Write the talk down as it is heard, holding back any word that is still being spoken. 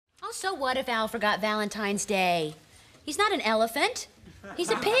Well, so what if Al forgot Valentine's Day? He's not an elephant. He's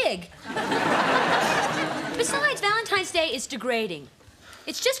a pig. Besides, Valentine's Day is degrading.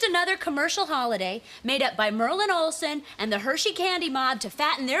 It's just another commercial holiday made up by Merlin Olsen and the Hershey Candy Mob to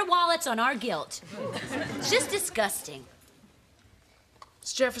fatten their wallets on our guilt. It's just disgusting.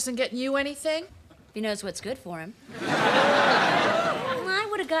 Is Jefferson getting you anything? He knows what's good for him. I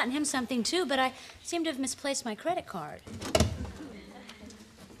would have gotten him something too, but I seem to have misplaced my credit card.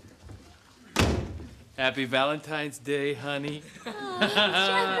 Happy Valentine's Day, honey. Oh,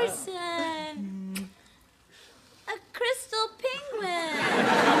 Jefferson. A crystal penguin.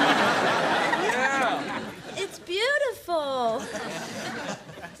 Yeah. It's beautiful.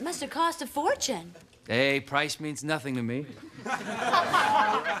 Must have cost a fortune. Hey, price means nothing to me.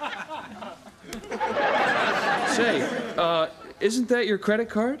 Say, isn't that your credit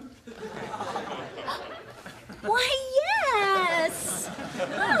card? Why, yes.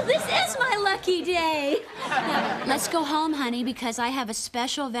 Oh, this is my lucky day. Now, let's go home, honey, because I have a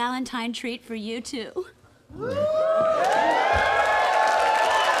special Valentine treat for you, too.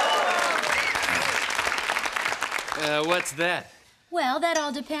 What's that? Well, that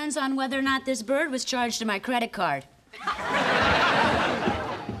all depends on whether or not this bird was charged to my credit card.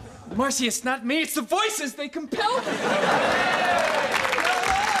 Marcy, it's not me, it's the voices. They compel me.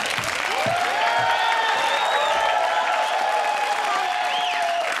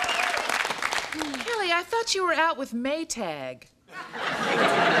 Kelly, I thought you were out with Maytag.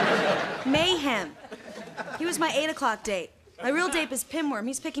 Mayhem. He was my 8 o'clock date. My real date is Pinworm.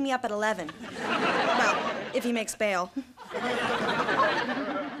 He's picking me up at 11. Well, if he makes bail.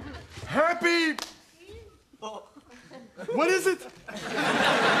 Happy... What is it?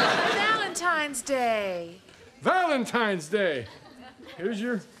 Valentine's Day. Valentine's Day. Here's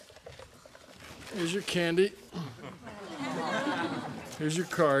your candy. Here's your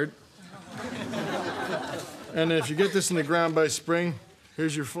card. And if you get this in the ground by spring,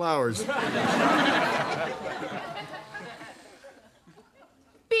 here's your flowers.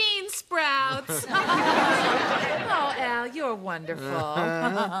 Bean sprouts. Oh, Al, you're wonderful.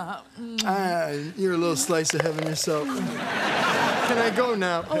 You're a little slice of heaven yourself. Can I go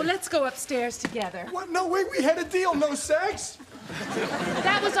now? Oh, let's go upstairs together. What? No, wait, we had a deal. No sex?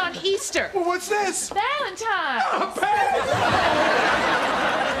 That was on Easter. Well, what's this? Valentine. A peg!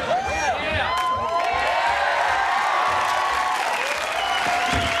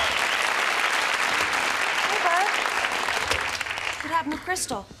 What happened with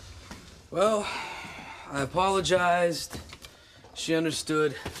Crystal? Well, I apologized. She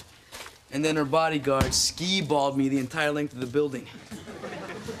understood. And then her bodyguard ski-balled me the entire length of the building.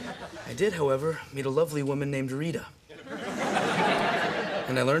 I did, however, meet a lovely woman named Rita.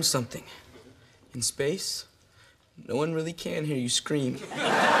 And I learned something. In space, no one really can hear you scream. Good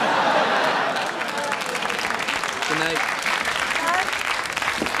night.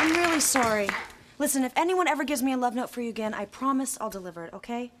 I'm really sorry. Listen, if anyone ever gives me a love note for you again, I promise I'll deliver it,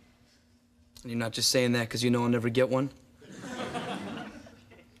 okay? And you're not just saying that because you know I'll never get one?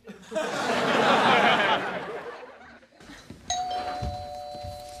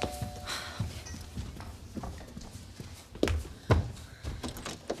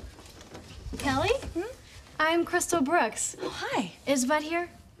 Kelly? I'm Crystal Brooks. Oh, hi. Is Bud here?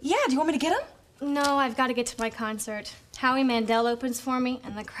 Yeah, do you want me to get him? No, I've got to get to my concert. Howie Mandel opens for me,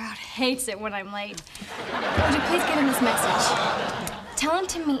 and the crowd hates it when I'm late. Would you please get him this message? Tell him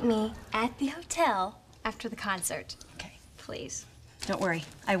to meet me at the hotel after the concert. Okay. Please. Don't worry,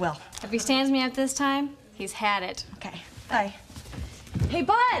 I will. If he stands me up this time, he's had it. Okay, bye. Hey,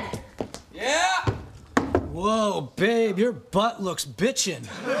 Bud! Yeah? Whoa, babe, your butt looks bitchin'.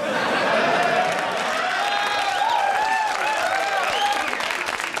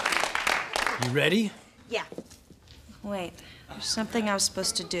 You ready? Yeah. Wait, there's something I was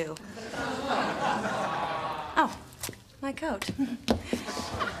supposed to do. Oh, my coat.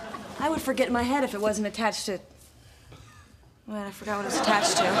 I would forget in my head if it wasn't attached to... Well, I forgot what it was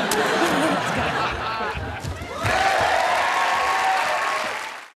attached to. Let's go.